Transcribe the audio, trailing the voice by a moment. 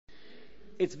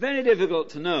It's very difficult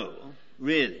to know,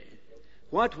 really,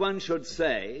 what one should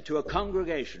say to a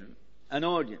congregation, an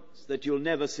audience, that you'll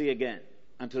never see again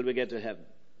until we get to heaven.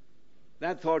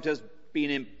 That thought has been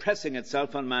impressing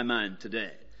itself on my mind today.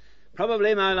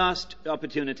 Probably my last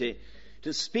opportunity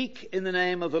to speak in the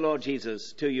name of the Lord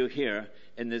Jesus to you here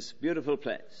in this beautiful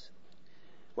place.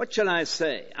 What shall I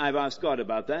say? I've asked God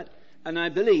about that, and I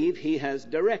believe He has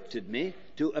directed me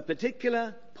to a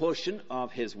particular portion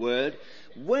of His Word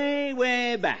way,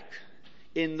 way back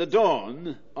in the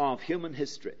dawn of human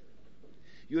history.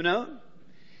 You know,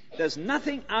 there's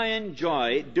nothing I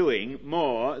enjoy doing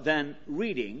more than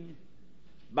reading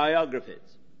biographies.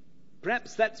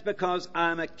 Perhaps that's because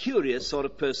I'm a curious sort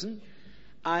of person.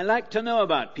 I like to know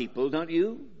about people, don't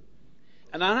you?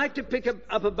 And I like to pick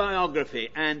up a biography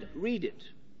and read it.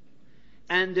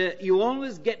 And you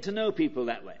always get to know people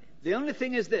that way. The only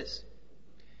thing is this.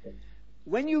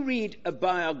 When you read a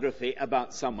biography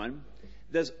about someone,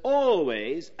 there's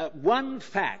always one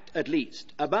fact, at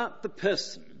least, about the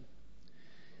person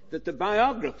that the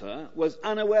biographer was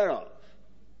unaware of.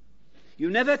 You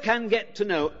never can get to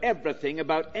know everything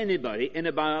about anybody in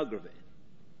a biography,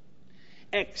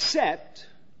 except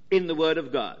in the Word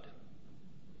of God.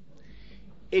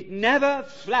 It never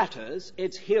flatters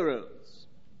its heroes.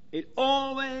 It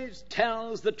always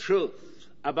tells the truth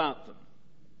about them.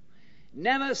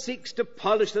 Never seeks to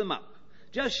polish them up.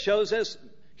 Just shows us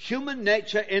human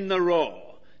nature in the raw.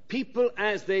 People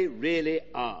as they really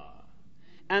are.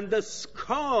 And the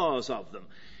scores of them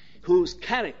whose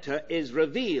character is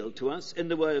revealed to us in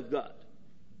the Word of God.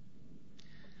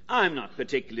 I'm not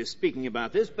particularly speaking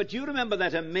about this, but you remember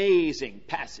that amazing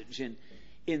passage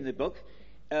in the book,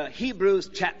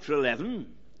 Hebrews chapter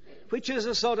 11, which is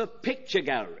a sort of picture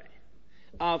gallery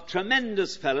of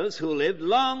tremendous fellows who lived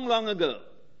long, long ago.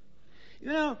 You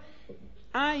know,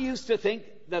 I used to think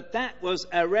that that was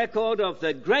a record of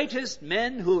the greatest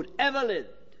men who'd ever lived.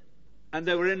 And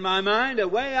they were in my mind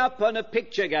away up on a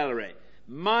picture gallery,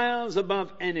 miles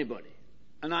above anybody.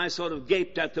 And I sort of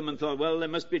gaped at them and thought, well, they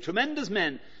must be tremendous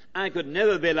men. I could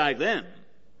never be like them.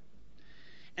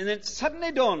 And then it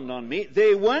suddenly dawned on me,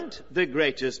 they weren't the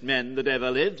greatest men that ever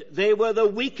lived. They were the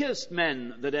weakest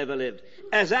men that ever lived.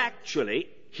 As actually,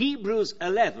 Hebrews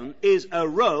 11 is a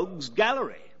rogues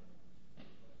gallery.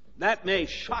 That may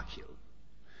shock you.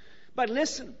 But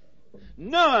listen,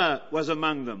 Noah was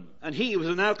among them, and he was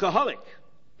an alcoholic.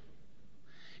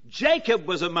 Jacob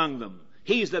was among them.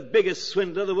 He's the biggest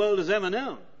swindler the world has ever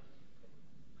known.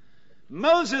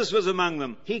 Moses was among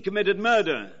them. He committed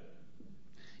murder.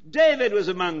 David was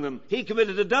among them. He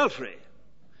committed adultery.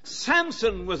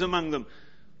 Samson was among them.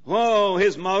 Oh,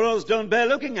 his morals don't bear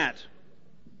looking at.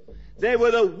 They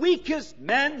were the weakest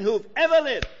men who've ever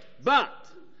lived. But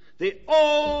they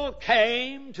all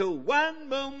came to one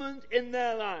moment in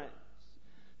their lives.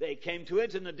 They came to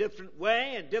it in a different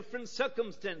way, in different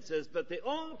circumstances, but they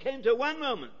all came to one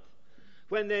moment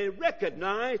when they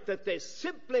recognized that they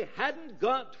simply hadn't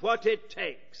got what it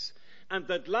takes, and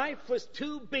that life was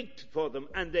too big for them,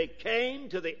 and they came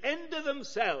to the end of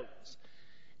themselves.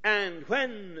 And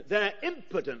when their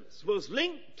impotence was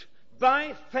linked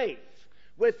by faith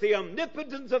with the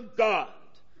omnipotence of God,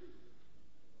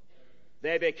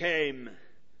 they became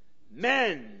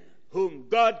men whom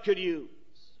God could use.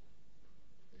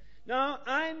 Now,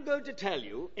 I'm going to tell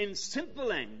you in simple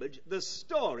language the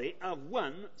story of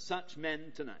one such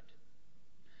man tonight.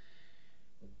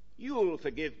 You'll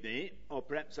forgive me, or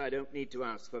perhaps I don't need to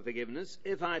ask for forgiveness,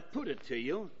 if I put it to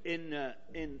you in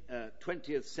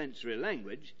 20th century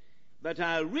language, but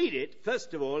I'll read it,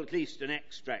 first of all, at least an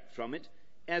extract from it,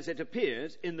 as it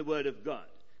appears in the Word of God.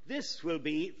 This will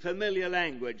be familiar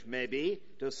language, maybe,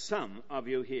 to some of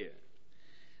you here.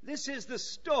 This is the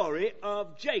story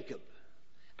of Jacob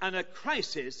and a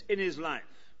crisis in his life.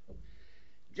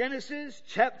 Genesis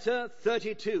chapter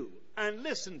 32, and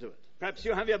listen to it. Perhaps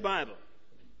you have your Bible.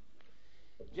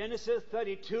 Genesis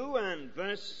 32 and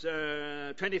verse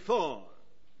 24.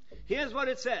 Here's what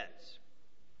it says.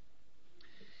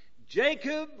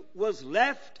 Jacob was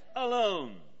left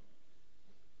alone,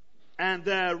 and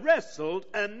there wrestled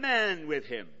a man with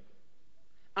him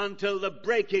until the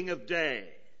breaking of day.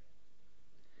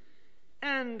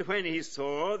 And when he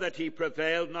saw that he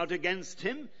prevailed not against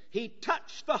him, he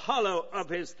touched the hollow of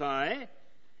his thigh,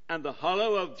 and the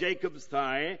hollow of Jacob's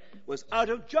thigh was out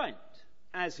of joint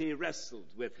as he wrestled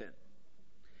with him.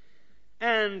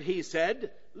 And he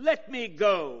said, "Let me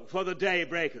go, for the day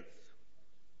breaketh."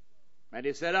 And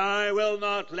he said, "I will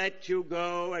not let you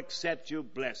go except you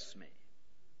bless me."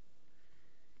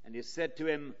 And he said to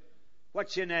him,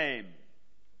 "What's your name?"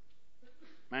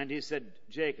 And he said,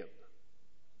 "Jacob."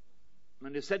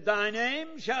 And he said, thy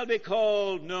name shall be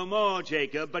called no more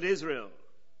Jacob, but Israel.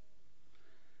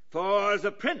 For as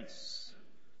a prince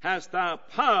hast thou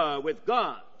power with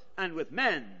God and with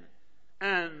men,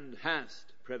 and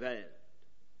hast prevailed.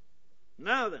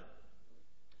 Now then,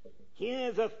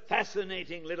 here's a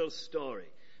fascinating little story,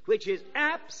 which is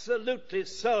absolutely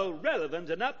so relevant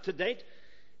and up to date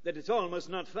that it's almost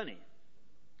not funny.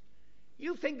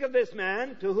 You think of this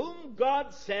man to whom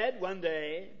God said one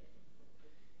day,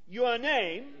 your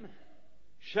name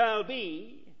shall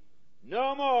be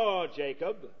no more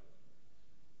Jacob,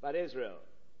 but Israel.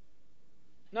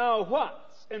 Now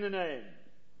what's in a name?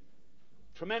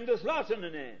 Tremendous lot in a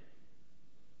name.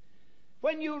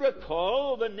 When you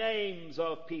recall the names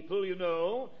of people, you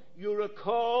know, you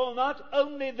recall not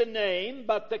only the name,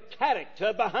 but the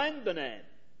character behind the name.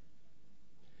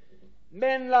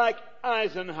 Men like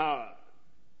Eisenhower,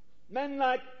 men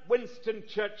like Winston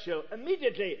Churchill,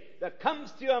 immediately there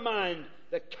comes to your mind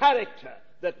the character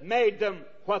that made them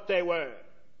what they were.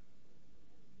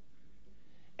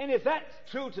 And if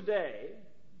that's true today,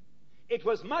 it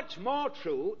was much more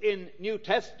true in New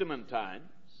Testament times.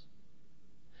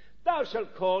 Thou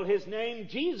shalt call his name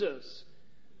Jesus,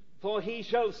 for he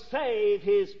shall save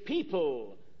his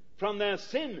people from their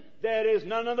sin. There is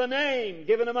none other name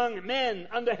given among men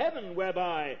under heaven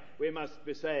whereby we must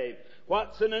be saved.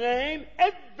 What's in a name?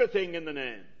 Everything in the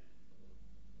name.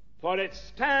 For it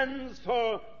stands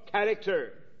for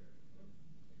character.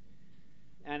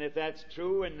 And if that's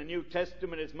true in the New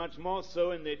Testament, it's much more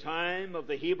so in the time of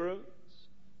the Hebrews.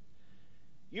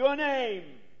 Your name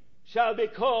shall be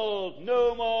called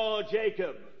no more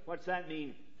Jacob. What's that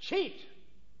mean? Cheat,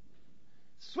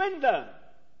 swindler,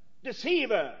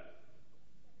 deceiver.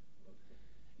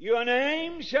 Your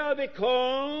name shall be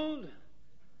called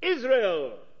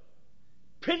Israel,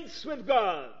 prince with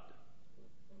God.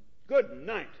 Good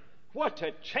night. What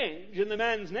a change in the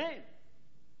man's name.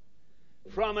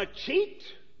 From a cheat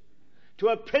to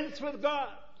a prince with God.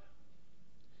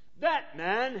 That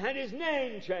man had his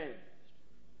name changed.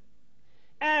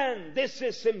 And this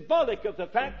is symbolic of the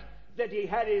fact that he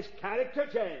had his character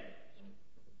changed.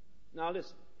 Now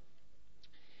listen.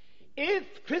 If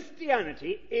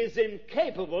Christianity is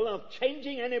incapable of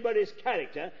changing anybody's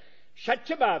character, shut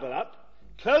your Bible up,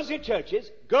 close your churches,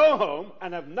 go home,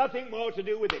 and have nothing more to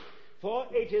do with it. For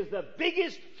it is the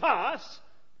biggest farce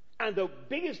and the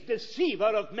biggest deceiver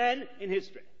of men in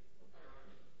history.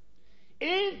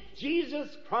 If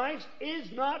Jesus Christ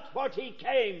is not what he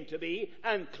came to be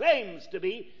and claims to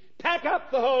be, pack up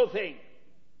the whole thing.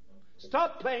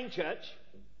 Stop playing church.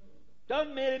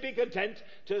 Don't merely be content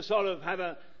to sort of have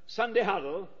a Sunday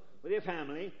huddle with your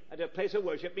family at a place of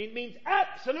worship. It means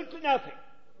absolutely nothing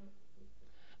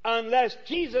unless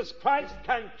Jesus Christ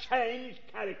can change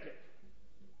character.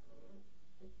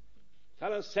 A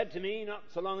fellow said to me not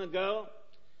so long ago,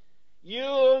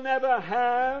 you'll never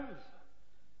have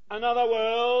another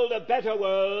world, a better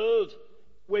world,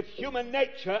 with human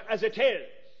nature as it is.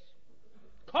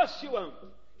 Of course you won't.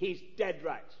 He's dead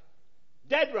right.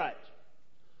 Dead right.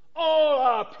 All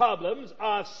our problems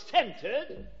are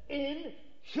centered in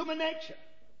human nature.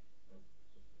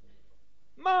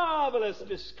 Marvelous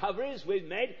discoveries we've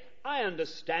made. I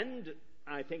understand,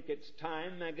 I think it's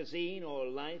Time magazine or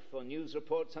Life or News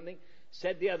Report, something,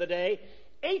 said the other day,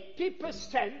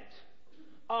 80%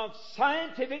 of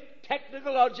scientific,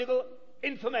 technological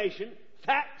information,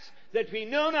 facts that we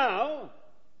know now,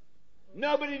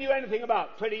 nobody knew anything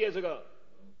about 20 years ago.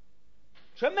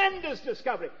 Tremendous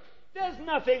discovery. There's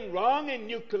nothing wrong in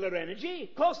nuclear energy.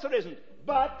 Of course there isn't.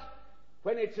 But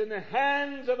when it's in the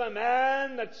hands of a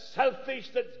man that's selfish,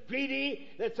 that's greedy,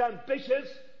 that's ambitious,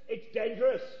 it's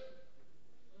dangerous.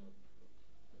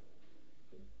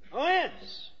 Oh yes.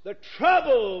 The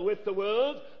trouble with the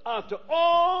world, after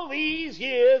all these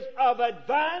years of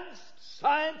advanced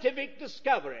scientific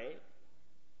discovery,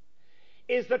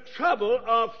 is the trouble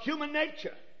of human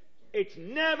nature. It's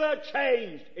never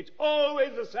changed. It's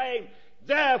always the same.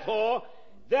 Therefore,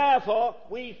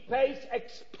 we face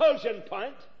explosion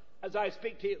point as I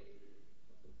speak to you.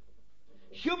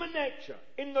 Human nature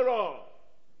in the raw,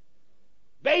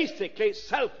 basically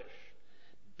selfish,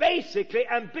 basically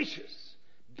ambitious,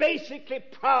 basically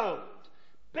proud,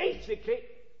 basically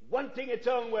wanting its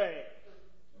own way.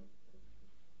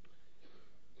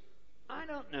 I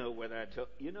don't know whether I took,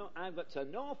 I've got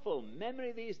an awful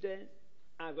memory these days.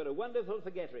 I've got a wonderful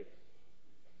forgettery.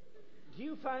 Do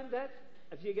you find that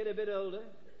as you get a bit older?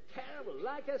 Terrible,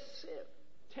 like a sieve.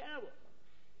 Terrible.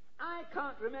 I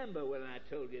can't remember whether I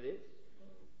told you this.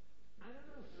 I don't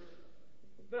know.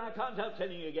 But I can't help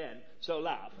telling you again, so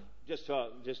laugh, just to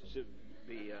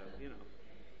be,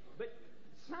 But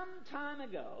some time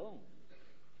ago,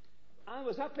 I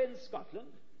was up in Scotland,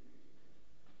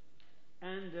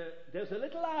 and there's a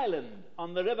little island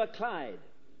on the River Clyde.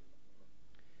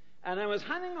 And I was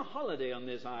having a holiday on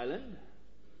this island,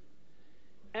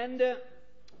 and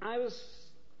I was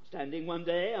standing one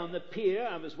day on the pier.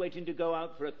 I was waiting to go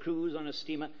out for a cruise on a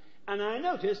steamer, and I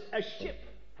noticed a ship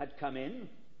had come in,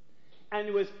 and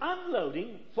it was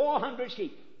unloading 400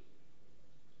 sheep.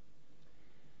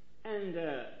 And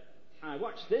I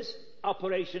watched this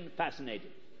operation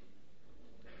fascinated.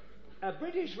 A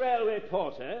British railway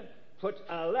porter put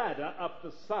a ladder up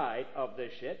the side of the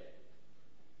ship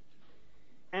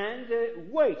and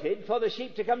waited for the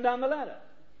sheep to come down the ladder.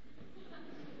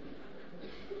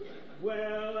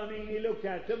 Well, I mean, he looked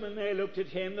at them and they looked at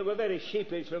him. They were very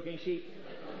sheepish-looking sheep,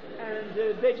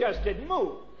 and they just didn't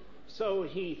move. So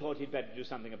he thought he'd better do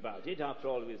something about it. After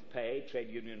all, it was pay,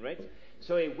 trade union rates.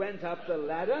 So he went up the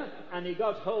ladder and he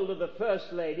got hold of the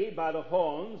first lady by the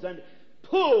horns and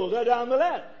pulled her down the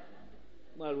ladder.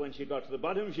 Well, when she got to the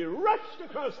bottom, she rushed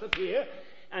across the pier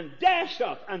and dashed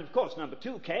off. And of course, number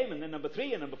 2 came, and then number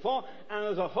 3 and number 4, and there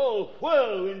was a whole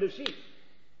whirlwind of sheep.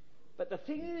 But the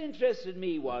thing that interested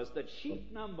me was that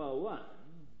sheep number 1,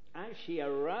 as she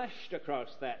rushed across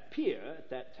that pier at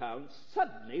that town,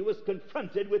 suddenly was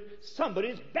confronted with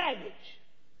somebody's baggage.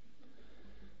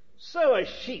 So a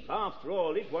sheep, after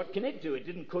all, what can it do?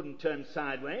 It couldn't turn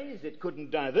sideways, it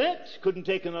couldn't divert, couldn't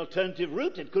take an alternative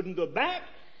route, it couldn't go back.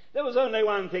 There was only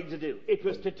one thing to do. It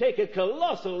was to take a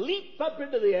colossal leap up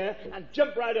into the air and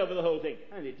jump right over the whole thing.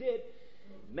 And it did.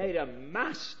 Made a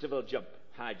masterful jump,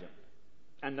 high jump.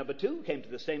 And number 2 came to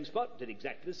the same spot, did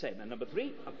exactly the same. And number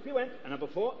 3, up he went. And number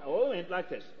 4, all went like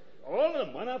this. All of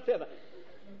them, one after the other.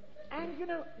 And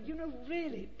you know,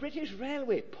 really, British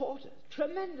railway porter,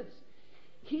 tremendous.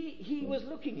 He was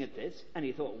looking at this, and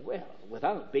he thought, well,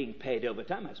 without being paid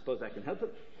overtime, I suppose I can help him.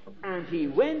 And he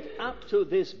went up to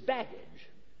this baggage,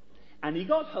 and he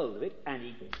got hold of it, and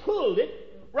he pulled it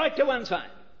right to one side.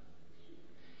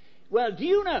 Well, do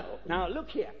you know, now look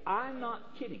here, I'm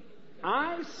not kidding.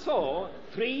 I saw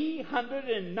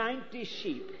 390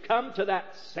 sheep come to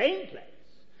that same place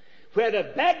where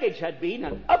the baggage had been,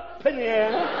 and up in the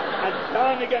air and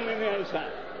down again on the other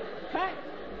side.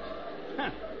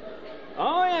 Huh?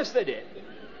 Oh, yes, they did.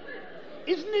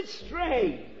 Isn't it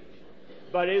strange?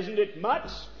 But isn't it much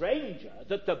stranger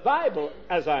that the Bible,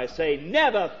 as I say,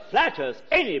 never flatters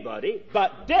anybody,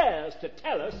 but dares to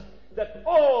tell us that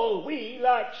all we,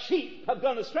 like sheep, have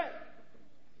gone astray?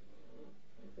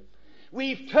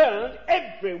 We've turned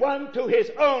everyone to his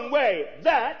own way.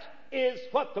 That is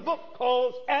what the book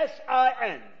calls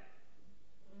sin.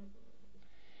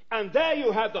 And there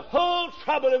you have the whole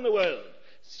trouble in the world.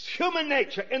 Human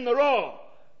nature in the raw.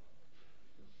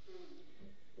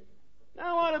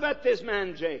 Now, what about this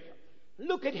man Jacob?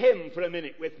 Look at him for a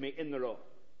minute with me in the raw.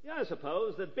 I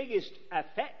suppose the biggest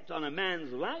effect on a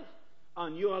man's life,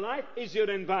 on your life, is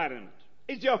your environment,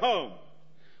 is your home.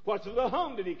 What sort of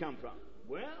home did he come from?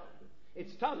 Well, it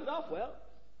started off well.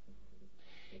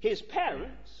 His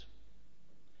parents,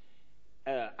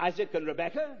 Isaac and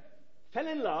Rebekah, fell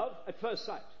in love at first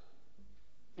sight.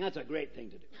 That's a great thing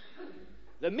to do.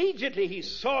 Immediately he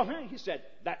saw her, he said,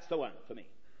 that's the one for me.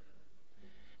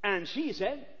 And she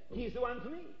said, he's the one for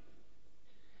me.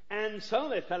 And so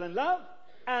they fell in love,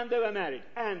 and they were married.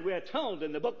 And we're told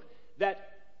in the book that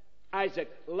Isaac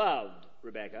loved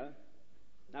Rebekah.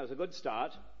 That was a good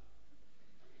start.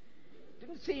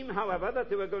 Didn't seem, however, that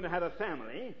they were going to have a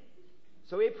family.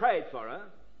 So he prayed for her,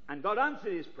 and God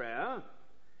answered his prayer,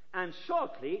 and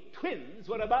shortly twins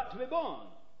were about to be born.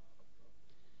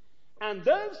 And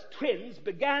those twins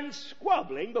began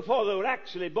squabbling before they were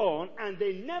actually born, and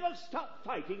they never stopped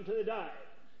fighting till they died.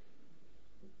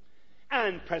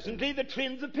 And presently the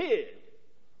twins appeared.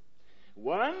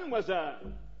 One was I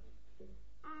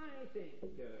think,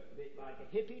 a bit like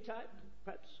a hippie type,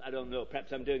 perhaps. I don't know,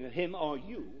 perhaps I'm doing a him or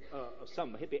you, or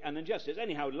some hippie, an injustice,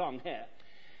 anyhow, long hair.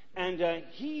 And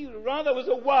he rather was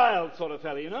a wild sort of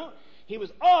fellow, you know. He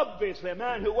was obviously a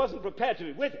man who wasn't prepared to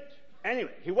be with it.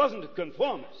 Anyway, he wasn't a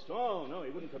conformist. Oh, no,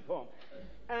 he wouldn't conform.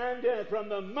 And from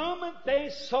the moment they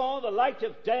saw the light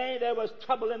of day, there was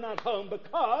trouble in that home,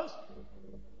 because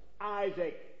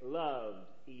Isaac loved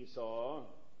Esau.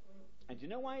 And do you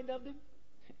know why he loved him?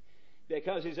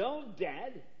 Because his old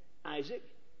dad, Isaac,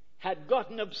 had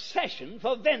got an obsession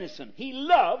for venison. He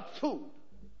loved food.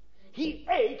 He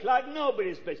ate like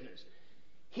nobody's business.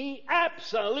 He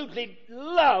absolutely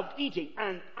loved eating.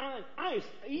 And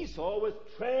Esau was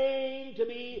trained to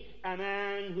be a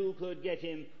man who could get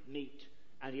him meat.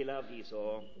 And he loved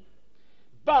Esau.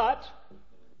 But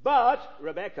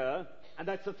Rebekah, and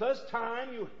that's the first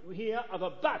time you hear of a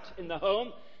but in the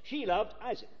home, she loved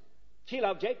Isaac. She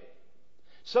loved Jacob.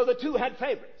 So the two had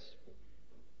favorites.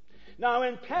 Now,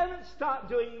 when parents start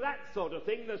doing that sort of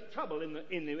thing, there's trouble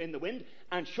in the wind.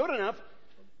 And sure enough,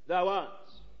 there was.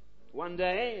 One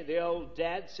day, the old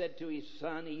dad said to his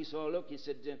son Esau, look, he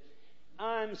said,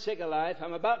 I'm sick of life.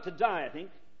 I'm about to die, I think.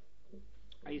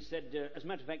 He said, as a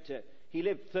matter of fact, he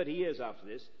lived 30 years after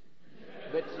this.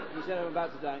 But he said, I'm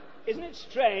about to die. Isn't it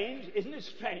strange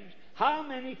how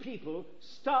many people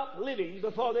stop living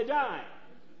before they die?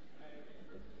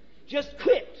 Just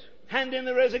quit. Hand in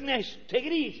the resignation. Take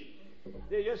it easy.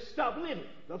 They just stop living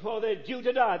before they're due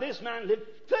to die. This man lived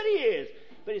 30 years.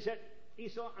 But he said,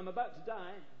 Esau, I'm about to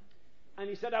die. And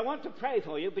he said, I want to pray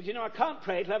for you, but you know, I can't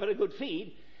pray till I've had a good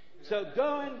feed. So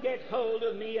go and get hold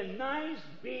of me a nice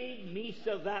big piece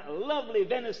of that lovely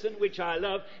venison which I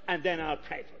love, and then I'll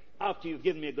pray for you after you've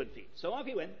given me a good feed. So off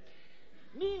he went.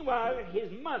 Meanwhile,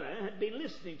 his mother had been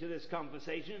listening to this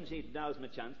conversation, and she said, now's my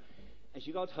chance. And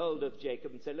she got hold of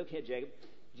Jacob and said, look here, Jacob,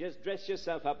 just dress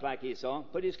yourself up like Esau,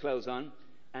 put his clothes on,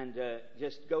 and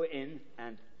just go in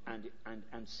and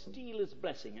steal his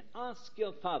blessing and ask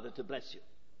your father to bless you.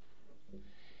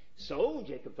 So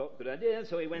Jacob thought, good idea.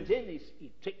 So he went in.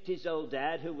 He tricked his old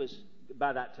dad, who was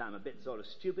by that time a bit sort of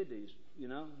stupid.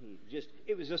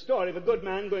 It was a story of a good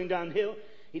man going downhill.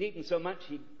 He'd eaten so much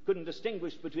he couldn't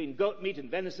distinguish between goat meat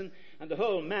and venison, and the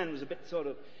whole man was a bit sort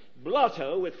of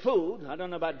blotto with food. I don't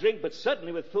know about drink, but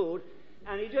certainly with food.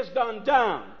 And he'd just gone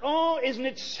down. Oh, isn't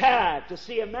it sad to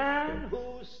see a man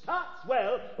who starts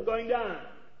well going down?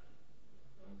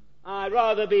 I'd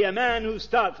rather be a man who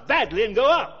starts badly and go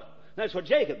up. That's what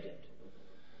Jacob did.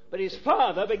 But his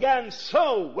father began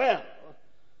so well.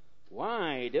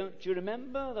 Why, don't you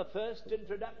remember the first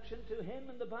introduction to him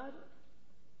in the Bible?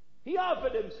 He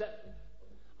offered himself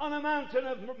on a mountain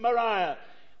of Moriah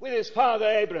with his father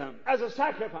Abraham as a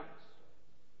sacrifice.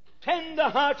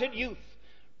 Tender-hearted youth,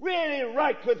 really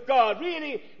right with God,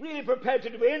 really prepared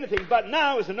to do anything. But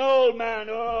now as an old man,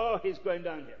 he's going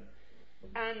downhill.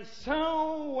 And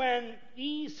so when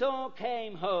Esau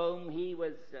came home,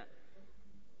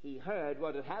 he heard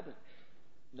what had happened.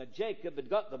 That Jacob had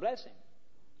got the blessing.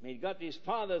 He'd got his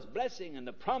father's blessing and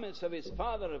the promise of his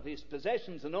father, of his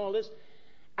possessions and all this.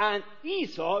 And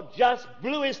Esau just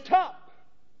blew his top.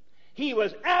 He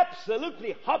was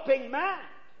absolutely hopping mad.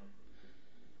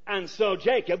 And so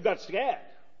Jacob got scared.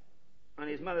 And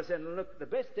his mother said, look, the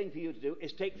best thing for you to do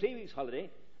is take 3 weeks holiday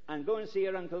and go and see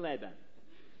your Uncle Laban.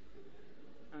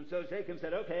 And so Jacob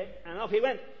said, okay, and off he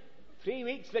went. 3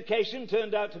 weeks vacation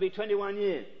turned out to be 21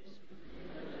 years.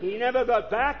 He never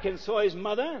got back and saw his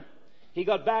mother. He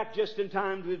got back just in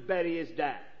time to bury his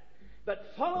dad.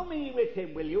 But follow me with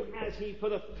him, will you, as he, for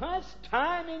the first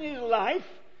time in his life,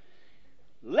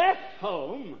 left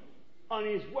home on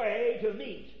his way to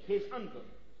meet his uncle.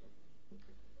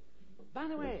 By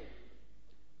the way,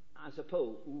 I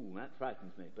suppose, that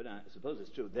frightens me, but I suppose it's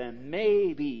true. There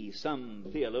may be some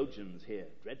theologians here,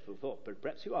 dreadful thought, but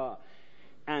perhaps you are,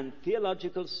 and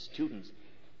theological students.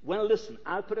 Well, listen,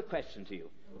 I'll put a question to you.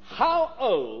 How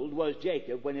old was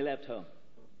Jacob when he left home?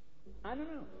 I don't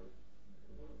know.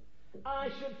 I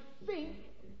should think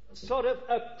sort of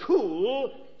a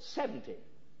cool 70.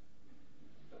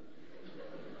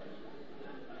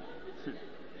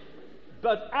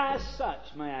 But as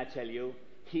such, may I tell you,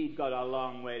 he'd got a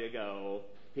long way to go.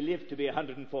 He lived to be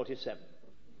 147.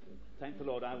 Thank the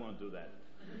Lord I won't do that.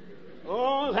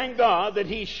 Oh, thank God that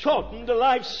he shortened the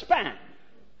lifespan.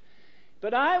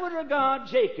 But I would regard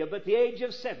Jacob at the age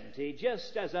of 70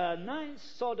 just as a nice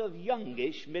sort of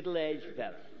youngish middle-aged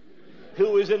fellow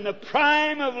who was in the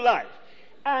prime of life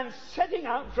and setting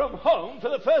out from home for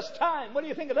the first time. What do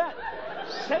you think of that?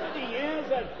 70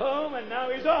 years at home and now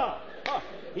he's off.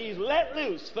 He's let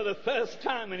loose for the first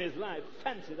time in his life.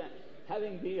 Fancy that.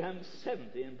 Having become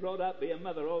 70 and brought up by a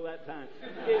mother all that time.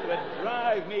 It would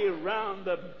drive me round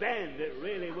the bend. It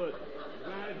really would.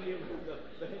 Drive me round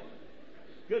the bend.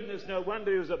 Goodness, no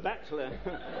wonder he was a bachelor.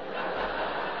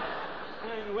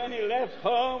 And when he left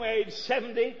home, age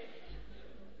 70,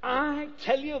 I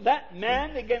tell you, that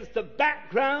man, against the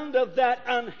background of that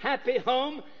unhappy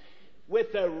home,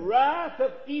 with the wrath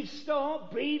of Esau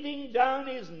breathing down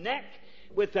his neck,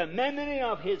 with the memory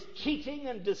of his cheating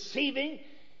and deceiving,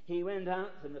 he went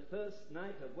out, and the first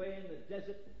night away in the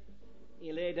desert,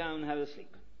 he lay down and had a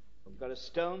sleep. Got a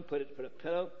stone, put it for a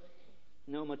pillow,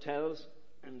 no motels,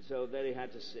 and so there he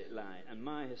had to lie. And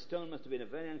his stone must have been a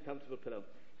very uncomfortable pillow.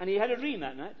 And he had a dream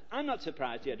that night. I'm not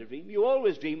surprised he had a dream. You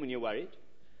always dream when you're worried.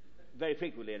 Very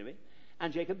frequently, anyway.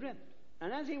 And Jacob dreamt.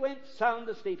 And as he went sound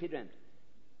asleep, he dreamt.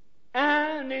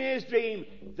 And in his dream,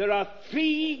 there are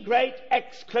 3 great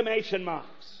exclamation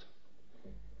marks.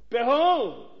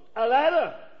 Behold, a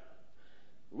ladder.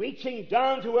 reaching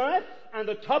down to earth and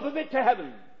the top of it to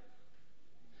heaven.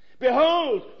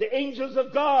 Behold, the angels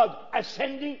of God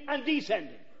ascending and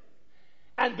descending.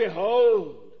 And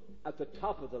behold, at the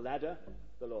top of the ladder,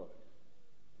 the Lord.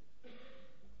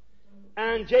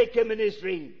 And Jacob in his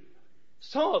dream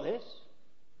saw this.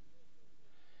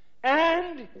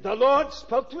 And the Lord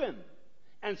spoke to him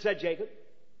and said, Jacob,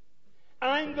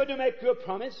 I'm going to make you a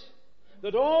promise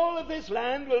that all of this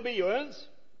land will be yours,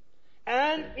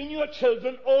 and in your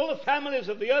children all the families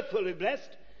of the earth will be blessed,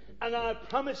 and I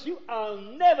promise you I'll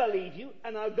never leave you,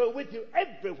 and I'll go with you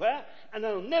everywhere, and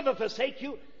I'll never forsake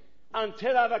you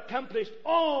until I've accomplished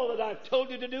all that I've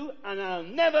told you to do, and I'll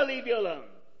never leave you alone.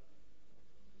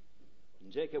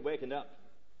 And Jacob wakened up,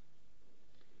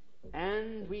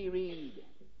 and we read,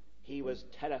 he was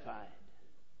terrified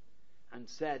and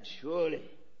said, surely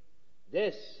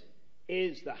this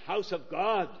is the house of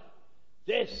God.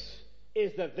 This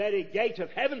is the very gate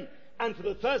of heaven. And for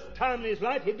the first time in his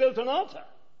life, he built an altar,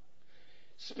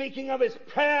 speaking of his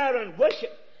prayer and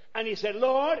worship. And he said,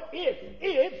 Lord,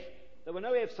 if, there were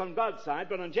no ifs on God's side,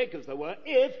 but on Jacob's there were,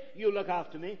 if you look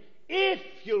after me, if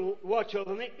you'll watch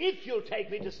over me, if you'll take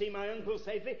me to see my uncle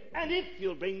safely, and if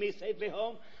you'll bring me safely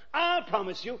home, I'll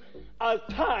promise you, I'll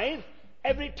tithe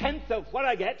every tenth of what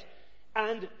I get,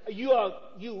 and you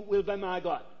will be my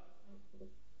God.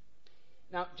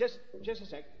 Now, just a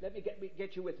sec. Let me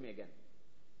get you with me again.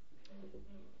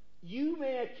 You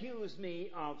may accuse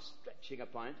me of stretching a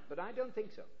point, but I don't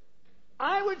think so.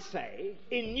 I would say,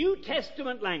 in New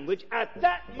Testament language, at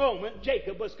that moment,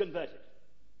 Jacob was converted.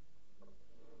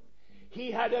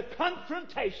 He had a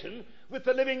confrontation with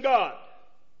the living God.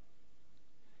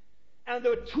 And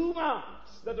there were two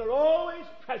marks that are always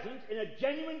present in a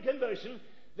genuine conversion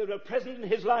that were present in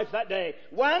his life that day.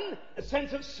 One, a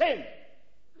sense of sin.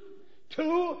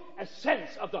 Two, a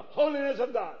sense of the holiness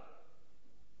of God.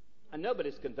 And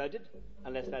nobody's converted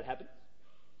unless that happens.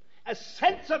 A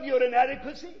sense of your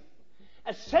inadequacy.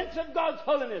 A sense of God's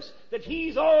holiness, that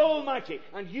He's almighty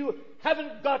and you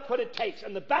haven't got what it takes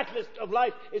and the battle of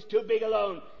life is too big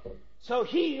alone. So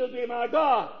He'll be my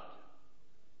God.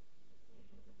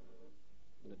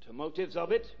 The motives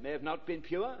of it may have not been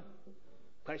pure,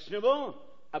 questionable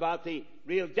about the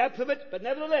real depth of it, but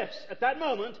nevertheless, at that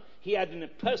moment, he had a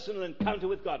personal encounter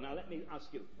with God. Now let me ask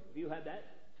you, have you had that?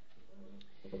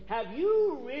 Have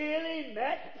you really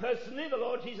met personally the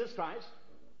Lord Jesus Christ?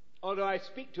 Or do I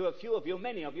speak to a few of you,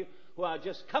 many of you, who are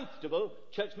just comfortable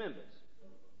church members?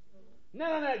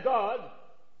 Never met God,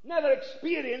 never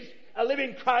experienced a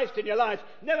living Christ in your life,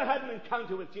 never had an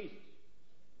encounter with Jesus.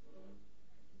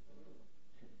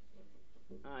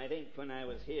 I think when I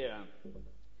was here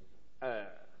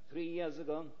 3 years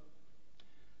ago,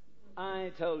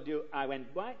 I told you I went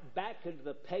right back into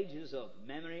the pages of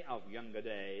memory of younger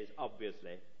days,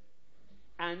 obviously,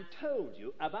 and told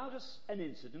you about an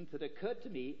incident that occurred to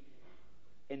me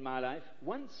in my life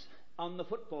once on the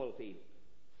football field.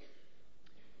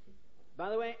 By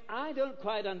the way, I don't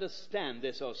quite understand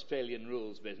this Australian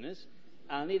rules business.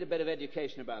 I'll need a bit of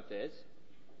education about this.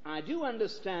 I do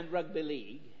understand rugby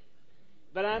league,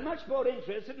 but I'm much more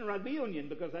interested in rugby union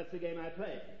because that's the game I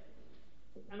play.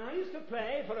 And I used to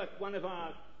play for one of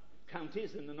our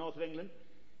counties in the north of England,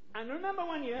 and remember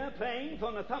one year playing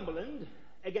for Northumberland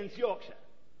against Yorkshire.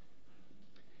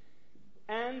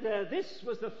 And this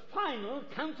was the final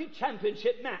county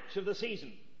championship match of the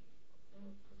season.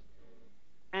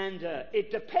 And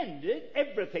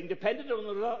everything depended on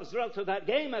the results of that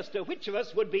game as to which of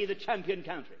us would be the champion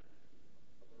country.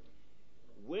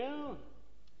 Well,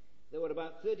 there were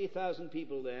about 30,000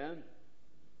 people there,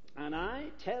 and I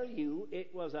tell you,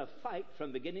 it was a fight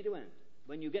from beginning to end.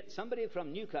 When you get somebody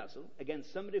from Newcastle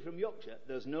against somebody from Yorkshire,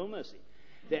 there's no mercy.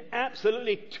 They're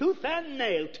absolutely tooth and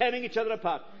nail tearing each other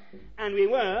apart. And it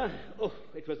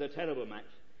was a terrible match.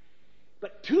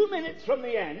 But 2 minutes from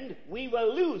the end, we were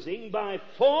losing by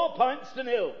 4 points to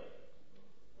 0.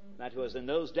 That was, in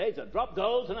those days, a drop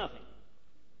goal to nothing.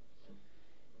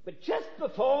 But just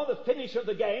before the finish of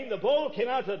the game, the ball came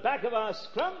out of the back of our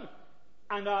scrum,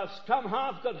 and our scrum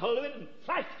half got hold of it and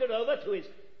flashed it over to his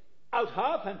out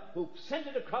half, and who sent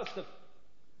it across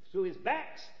through his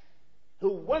backs,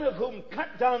 one of whom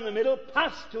cut down the middle,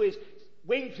 passed to his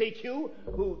wing TQ,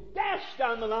 who dashed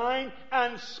down the line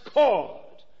and scored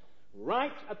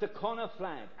right at the corner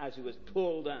flag as he was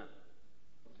pulled down.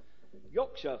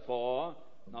 Yorkshire 4,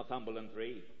 Northumberland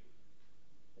 3.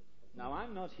 Now,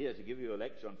 I'm not here to give you a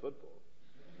lecture on football,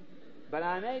 but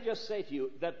I may just say to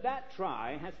you that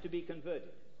try has to be converted.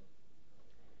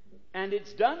 And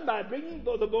it's done by bringing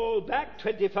the ball back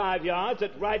 25 yards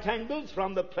at right angles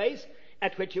from the place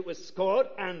at which it was scored,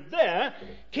 and there,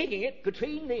 kicking it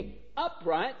between the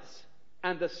uprights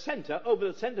and the centre, over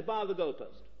the centre bar of the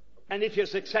goalpost. And if you're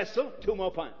successful, 2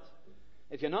 more points.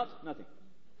 If you're not, nothing.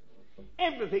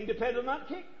 Everything depends on that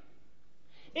kick.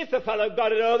 If the fellow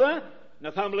got it over,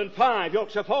 Northumberland 5,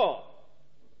 Yorkshire 4.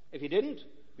 If he didn't,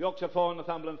 Yorkshire 4,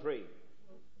 Northumberland 3.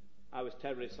 I was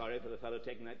terribly sorry for the fellow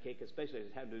taking that kick, especially as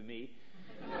it happened to be me.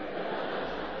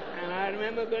 And I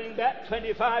remember going back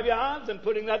 25 yards and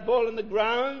putting that ball in the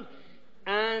ground,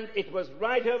 and it was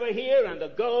right over here, and the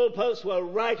goalposts were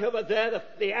right over there.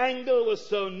 The angle was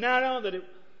so narrow that it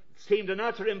seemed an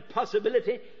utter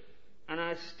impossibility. And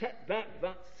I stepped back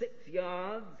about 6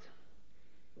 yards,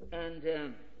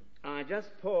 and I just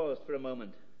paused for a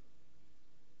moment.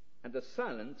 And the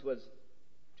silence was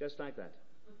just like that.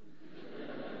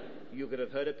 You could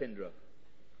have heard a pin drop.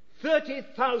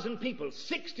 30,000 people,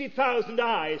 60,000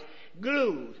 eyes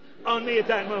glued on me at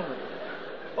that moment.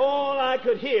 All I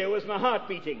could hear was my heart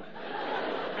beating.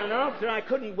 And after I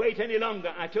couldn't wait any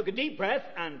longer, I took a deep breath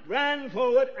and ran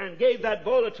forward and gave that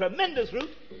ball a tremendous root,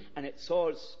 and it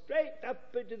soared straight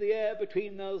up into the air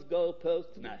between those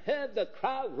goalposts, and I heard the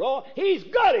crowd roar, "He's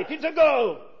got it! It's a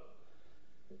goal!"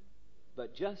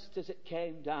 But just as it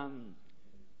came down,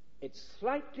 it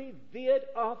slightly veered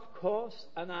off course,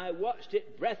 and I watched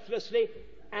it breathlessly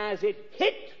as it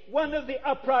hit one of the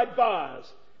upright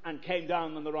bars and came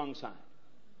down on the wrong side.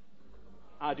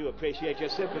 I do appreciate your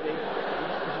sympathy.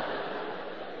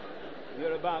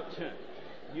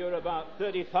 You're about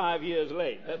 35 years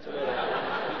late. That's what it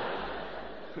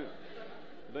is.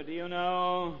 But do you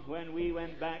know, when we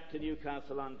went back to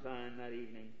Newcastle on time that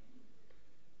evening,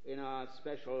 in our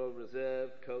special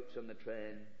reserve coach on the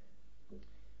train,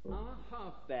 our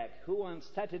halfback, who on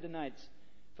Saturday nights,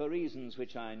 for reasons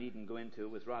which I needn't go into,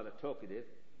 was rather talkative,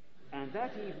 and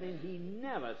that evening he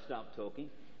never stopped talking,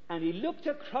 and he looked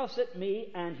across at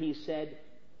me and he said,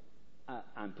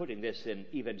 I'm putting this in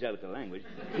evangelical language,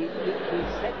 he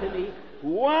said to me,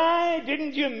 "Why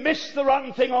didn't you miss the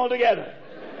rotten thing altogether?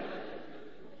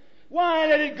 Why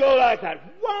let it go like that?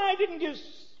 Why didn't you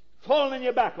fall on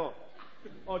your back off?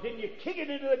 Or didn't you kick it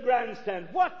into the grandstand?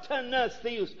 What on earth's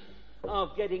the use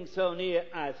of getting so near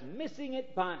as missing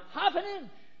it by half an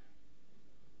inch?"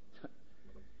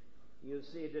 You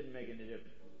see, it didn't make any difference.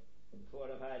 For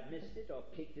if I had missed it or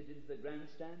kicked it into the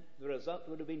grandstand, the result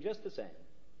would have been just the same.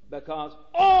 Because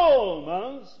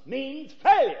almost means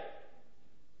failure.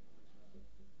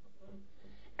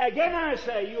 Again I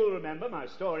say, you'll remember my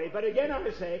story, but again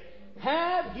I say,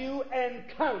 have you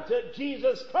encountered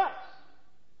Jesus Christ?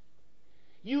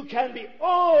 You can be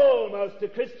almost a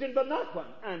Christian but not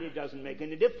one, and it doesn't make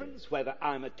any difference whether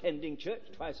I'm attending church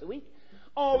twice a week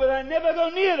or whether I never go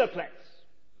near the place.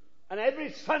 And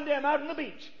every Sunday I'm out on the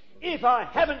beach. If I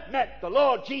haven't met the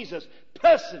Lord Jesus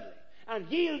personally and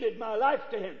yielded my life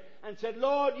to him and said,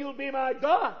 "Lord, you'll be my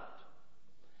God,"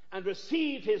 and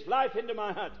received his life into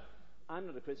my heart, I'm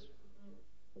not a Christian.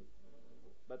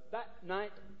 But that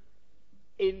night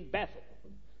in Bethel,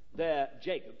 there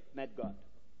Jacob met God.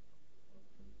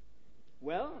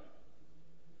 Well,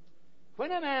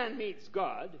 when a man meets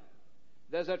God,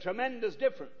 there's a tremendous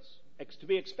difference to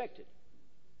be expected.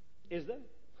 Is there?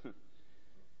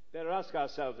 Better ask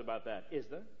ourselves about that. Is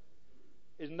there?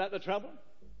 Isn't that the trouble?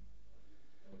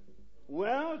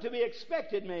 Well, to be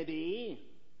expected maybe,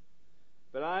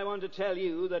 but I want to tell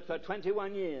you that for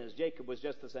 21 years Jacob was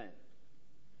just the same.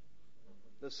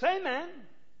 The same man.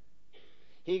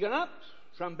 He got up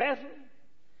from Bethel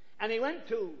and he went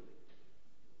to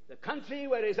the country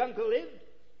where his uncle lived,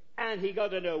 and he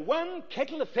got into one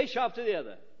kettle of fish after the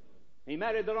other. He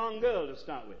married the wrong girl to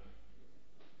start with.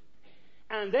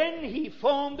 And then he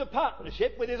formed a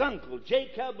partnership with his uncle,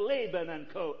 Jacob Laban and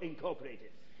Co.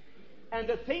 Incorporated. And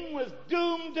the thing was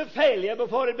doomed to failure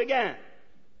before it began.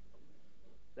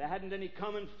 They hadn't any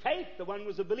common faith. The one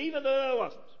was a believer, the other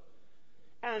wasn't.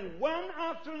 And one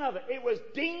after another, it was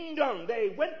ding-dong. They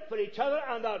went for each other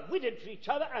and outwitted each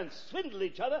other and swindled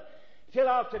each other, till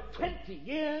after 20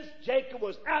 years, Jacob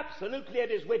was absolutely at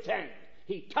his wit's end.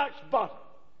 He touched bottom.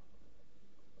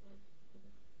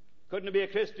 Couldn't it be a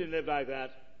Christian live like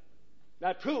that?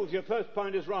 That proves your first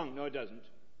point is wrong. No, it doesn't.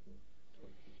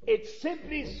 It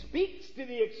simply speaks to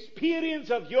the experience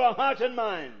of your heart and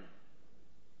mind.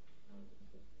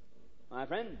 My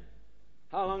friend,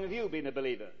 how long have you been a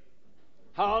believer?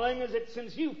 How long is it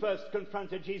since you first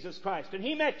confronted Jesus Christ and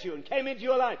he met you and came into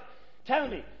your life? Tell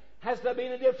me, has there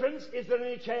been a difference? Is there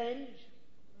any change?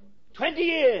 20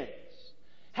 years,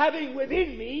 having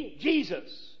within me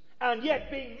Jesus, and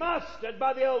yet being mastered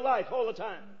by the old life all the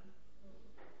time.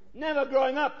 Never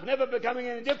growing up, never becoming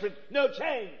any different, no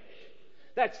change.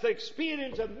 That's the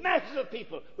experience of masses of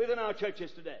people within our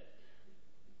churches today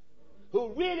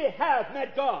who really have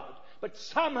met God, but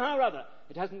somehow or other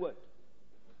it hasn't worked.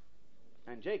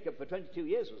 And Jacob for 22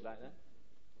 years was like that,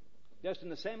 just in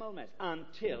the same old mess,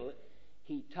 until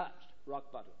he touched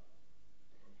rock bottom.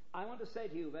 I want to say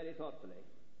to you very thoughtfully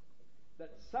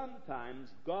that sometimes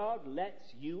God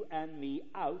lets you and me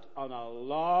out on a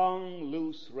long,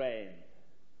 loose rein.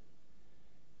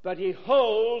 But he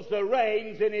holds the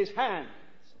reins in his hands.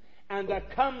 And there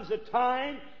comes a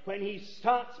time when he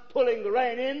starts pulling the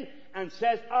rein in and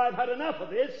says, I've had enough of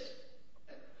this.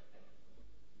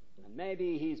 And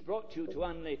maybe he's brought you to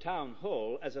Unley Town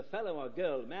Hall as a fellow or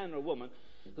girl, man or woman,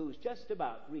 who's just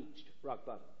about reached rock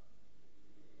bottom.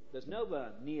 There's nowhere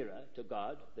nearer to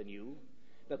God than you,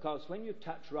 because when you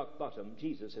touch rock bottom,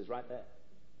 Jesus is right there.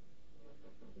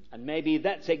 And maybe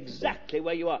that's exactly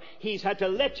where you are. He's had to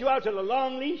let you out on a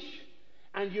long leash,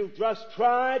 and you've just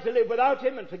tried to live without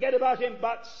him and forget about him,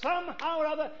 but somehow or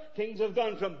other things have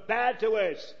gone from bad to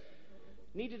worse.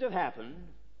 Needed to have happened?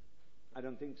 I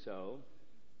don't think so.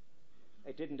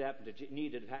 It didn't happen to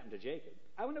needed to have happened to Jacob.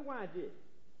 I wonder why it did.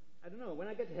 I don't know. When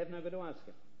I get to heaven, I'm going to ask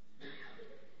him.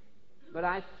 But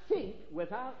I think,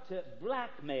 without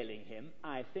blackmailing him,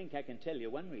 I think I can tell you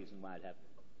one reason why it happened.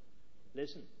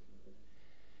 Listen.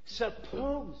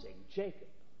 Supposing Jacob,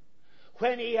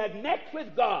 when he had met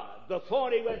with God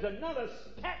before he went another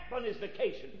step on his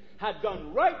vacation, had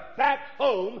gone right back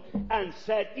home and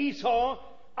said, Esau,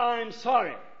 I'm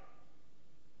sorry.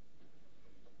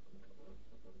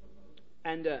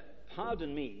 And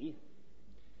pardon me,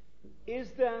 is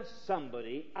there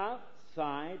somebody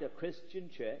outside a Christian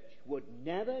church would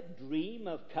never dream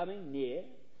of coming near,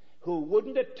 who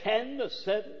wouldn't attend the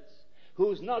service,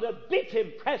 who's not a bit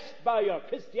impressed by your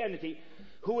Christianity,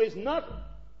 who is not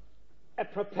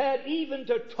prepared even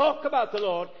to talk about the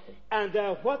Lord, and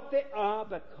they're what they are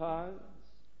because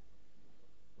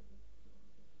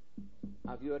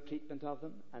of your treatment of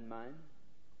them and mine?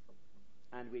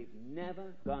 And we've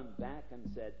never gone back and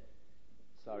said,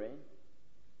 sorry.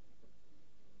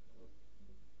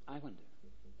 I wonder.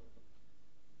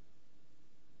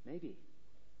 Maybe.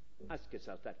 Ask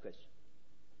yourself that question.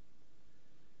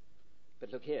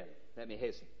 But look here, let me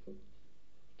hasten. It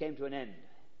came to an end.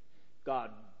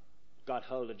 God got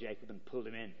hold of Jacob and pulled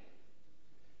him in.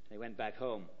 He went back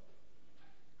home.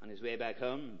 On his way back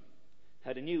home,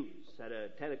 had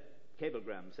a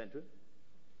cablegram sent to him.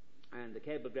 And the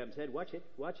cablegram said, watch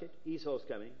it, Esau's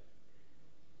coming.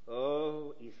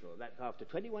 Oh, Esau, that's after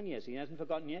 21 years. He hasn't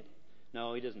forgotten yet?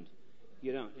 No, he doesn't.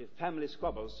 You know, family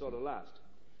squabbles sort of last.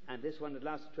 And this one had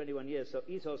lasted 21 years, so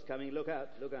Esau's coming, look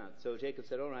out. So Jacob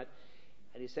said, all right.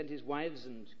 And he sent his wives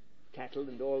and cattle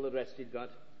and all the rest he'd got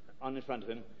on in front of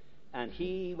him. And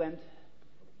he went,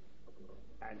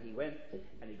 and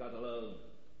he got alone.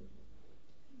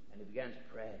 And he began to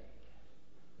pray.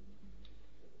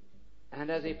 And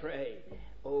as he prayed,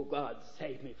 oh God,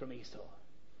 save me from Esau.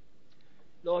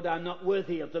 Lord, I'm not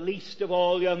worthy of the least of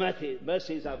all your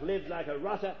mercies. I've lived like a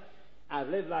rotter. I've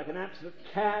lived like an absolute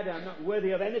cad. I'm not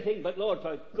worthy of anything. But Lord,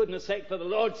 for goodness sake, for the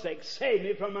Lord's sake, save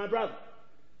me from my brother.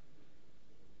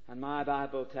 And my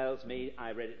Bible tells me,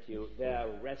 I read it to you, there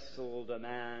wrestled a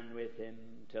man with him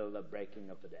till the breaking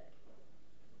of the day.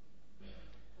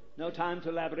 No time to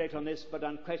elaborate on this, but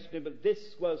unquestionably,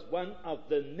 this was one of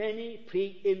the many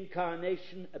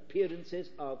pre-incarnation appearances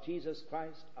of Jesus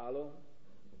Christ our Lord,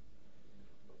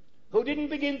 who didn't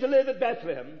begin to live at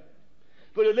Bethlehem,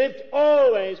 but who lived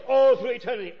always, all through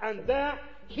eternity. And there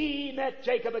he met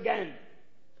Jacob again.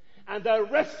 And there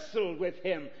wrestled with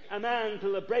him a man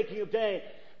till the breaking of day,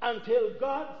 until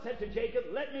God said to Jacob,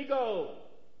 let me go.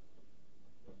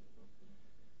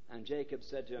 And Jacob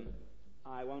said to him,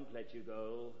 I won't let you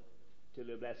go till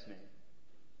you bless me.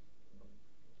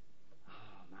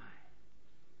 Oh my,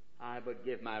 I would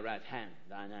give my right hand,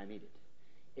 and I need it,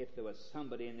 if there was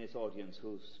somebody in this audience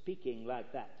who's speaking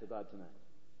like that to God tonight.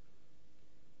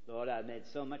 Lord, I've made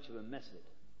so much of a mess of it.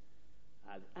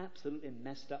 I've absolutely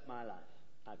messed up my life.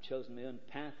 I've chosen my own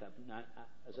path.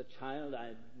 As a child,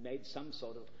 I made some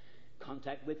sort of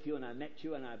contact with you, and I met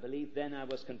you, and I believe then I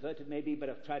was converted maybe, but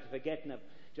I've tried to forget, and I've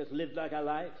just lived like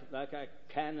I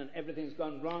can, and everything's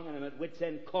gone wrong, and I'm at wit's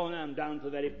end corner. I'm down to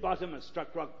the very bottom. I've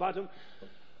struck rock bottom.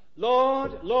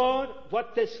 Lord,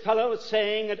 what this fellow is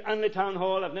saying at Unley Town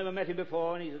Hall, I've never met him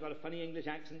before, and he's got a funny English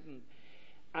accent, and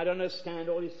I don't understand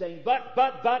all he's saying, but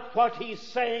what he's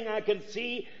saying I can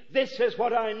see. This is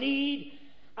what I need.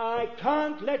 I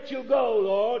can't let you go,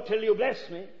 Lord, till you bless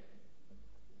me.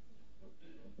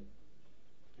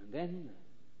 And then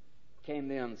came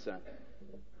the answer.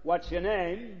 What's your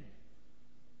name?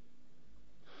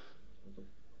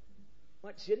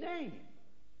 What's your name?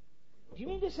 Do you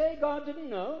mean to say God didn't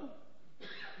know?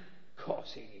 Of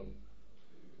course he knew.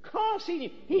 Of course he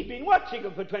knew. He'd been watching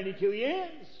him for 22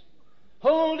 years.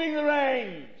 Holding the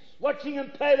reins. Watching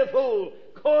him play the fool.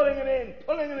 Calling him in.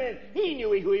 Pulling him in. He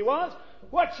knew who he was.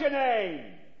 What's your name?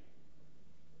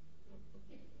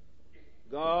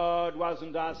 God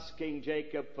wasn't asking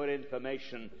Jacob for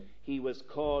information. He was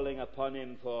calling upon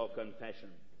him for confession.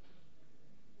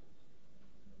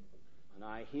 And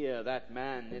I hear that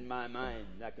man in my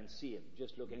mind. I can see him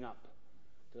just looking up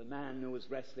to the man who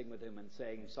was wrestling with him and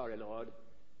saying, sorry, Lord,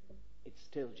 it's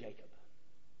still Jacob.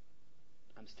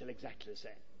 I'm still exactly the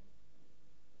same.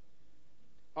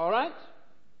 All right?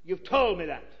 You've told me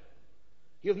that.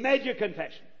 You've made your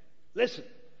confession. Listen.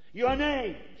 Your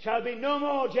name shall be no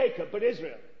more Jacob, but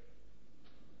Israel.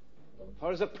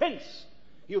 For as a prince,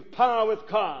 you've power with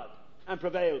God and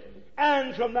prevailed.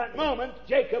 And from that moment,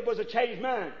 Jacob was a changed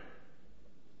man.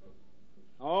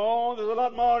 Oh, there's a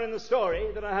lot more in the story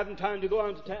that I haven't time to go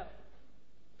on to tell.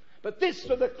 But this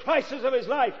was the crisis of his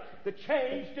life. The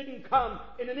change didn't come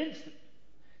in an instant.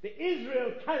 The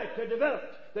Israel character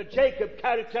developed. The Jacob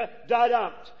character died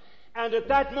out. And at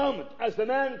that moment, as the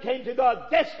man came to God,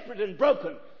 desperate and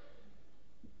broken,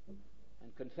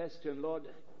 and confessed to him, Lord,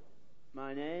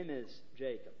 my name is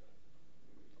Jacob.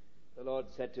 The Lord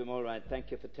said to him, all right, thank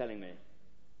you for telling me.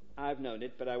 I've known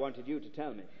it, but I wanted you to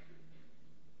tell me.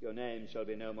 Your name shall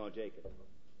be no more Jacob.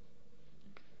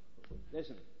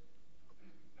 Listen.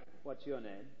 What's your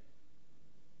name?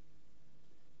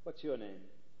 What's your name?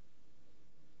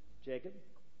 Jacob?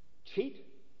 Cheat?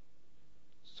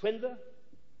 Swindler?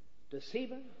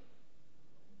 Deceiver?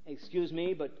 Excuse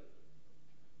me, but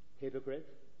hypocrite?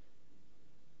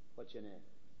 What's your name?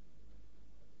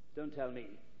 Don't tell me.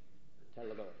 Tell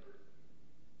the Lord.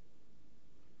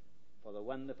 For the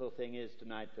wonderful thing is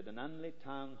tonight that in Unley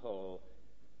Town Hall,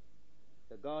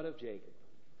 the God of Jacob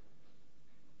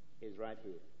is right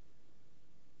here.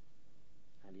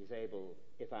 And he's able,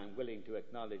 if I'm willing to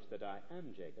acknowledge that I am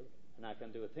Jacob, and I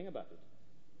can do a thing about it,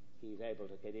 he's able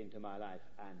to get into my life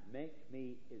and make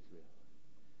me Israel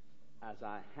as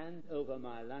I hand over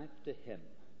my life to him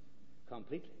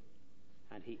completely,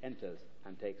 and he enters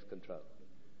and takes control.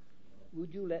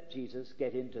 Would you let Jesus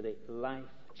get into the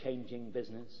life-changing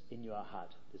business in your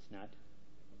heart this night?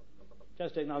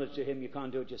 Just acknowledge to him you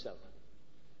can't do it yourself.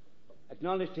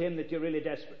 Acknowledge to him that you're really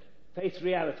desperate. Face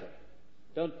reality.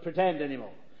 Don't pretend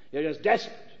anymore. You're just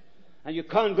desperate. And you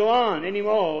can't go on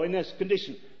anymore in this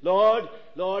condition. Lord,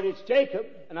 it's Jacob,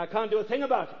 and I can't do a thing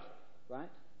about it. Right?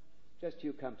 Just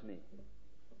you come to me.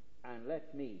 And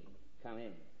let me come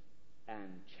in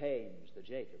and change the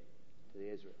Jacob to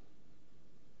the Israel.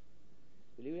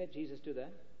 Will you let Jesus do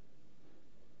that?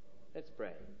 Let's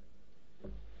pray.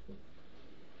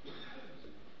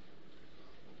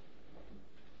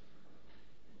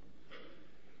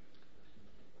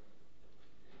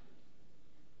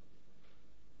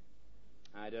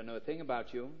 I don't know a thing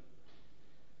about you,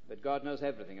 but God knows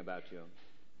everything about you.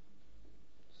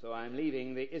 So I'm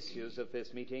leaving the issues of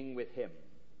this meeting with him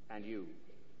and you.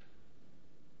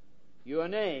 Your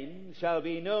name shall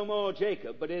be no more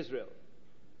Jacob, but Israel.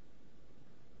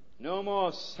 No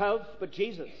more self, but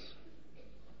Jesus.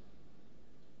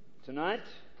 Tonight,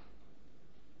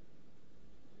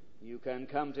 you can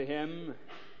come to him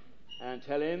and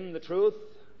tell him the truth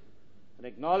and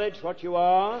acknowledge what you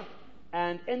are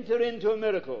and enter into a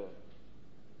miracle,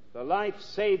 the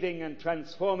life-saving and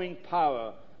transforming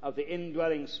power of the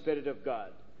indwelling Spirit of God,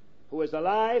 who is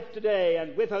alive today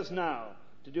and with us now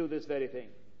to do this very thing.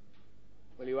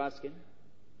 Will you ask him?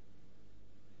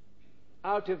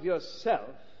 Out of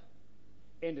yourself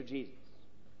into Jesus.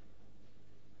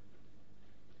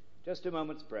 Just a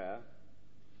moment's prayer.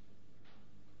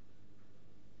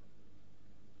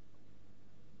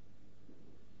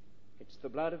 It's the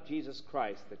blood of Jesus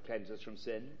Christ that cleanses from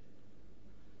sin.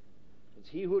 It's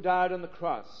he who died on the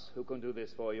cross who can do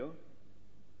this for you.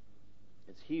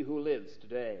 It's he who lives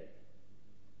today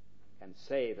and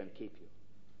save and keep you,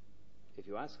 if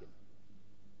you ask him.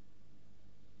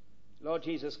 Lord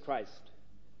Jesus Christ,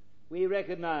 we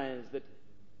recognize that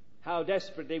how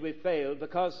desperately we've failed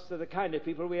because of the kind of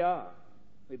people we are.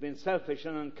 We've been selfish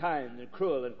and unkind and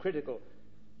cruel and critical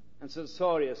and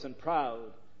censorious and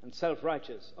proud and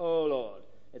self-righteous. Oh, Lord,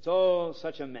 it's all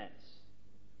such a mess.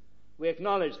 We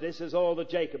acknowledge this is all the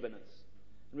Jacob in us.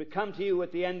 And we come to you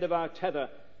at the end of our tether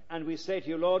and we say to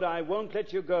you, Lord, I won't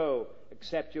let you go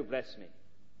except you bless me.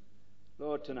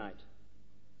 Lord, tonight,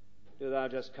 do thou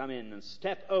just come in and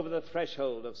step over the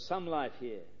threshold of some life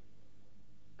here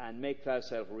and make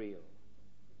thyself real.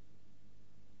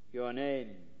 Your name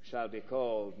shall be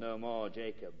called no more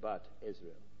Jacob, but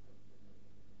Israel.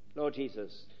 Lord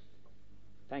Jesus,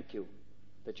 thank you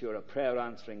that you're a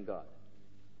prayer-answering God.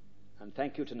 And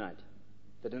thank you tonight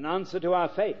that in answer to our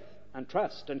faith and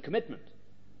trust and commitment,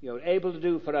 you're able to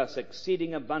do for us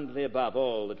exceeding abundantly above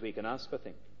all that we can ask or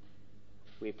think.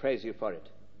 We praise you for it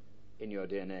in your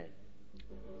dear name.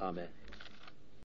 Amen.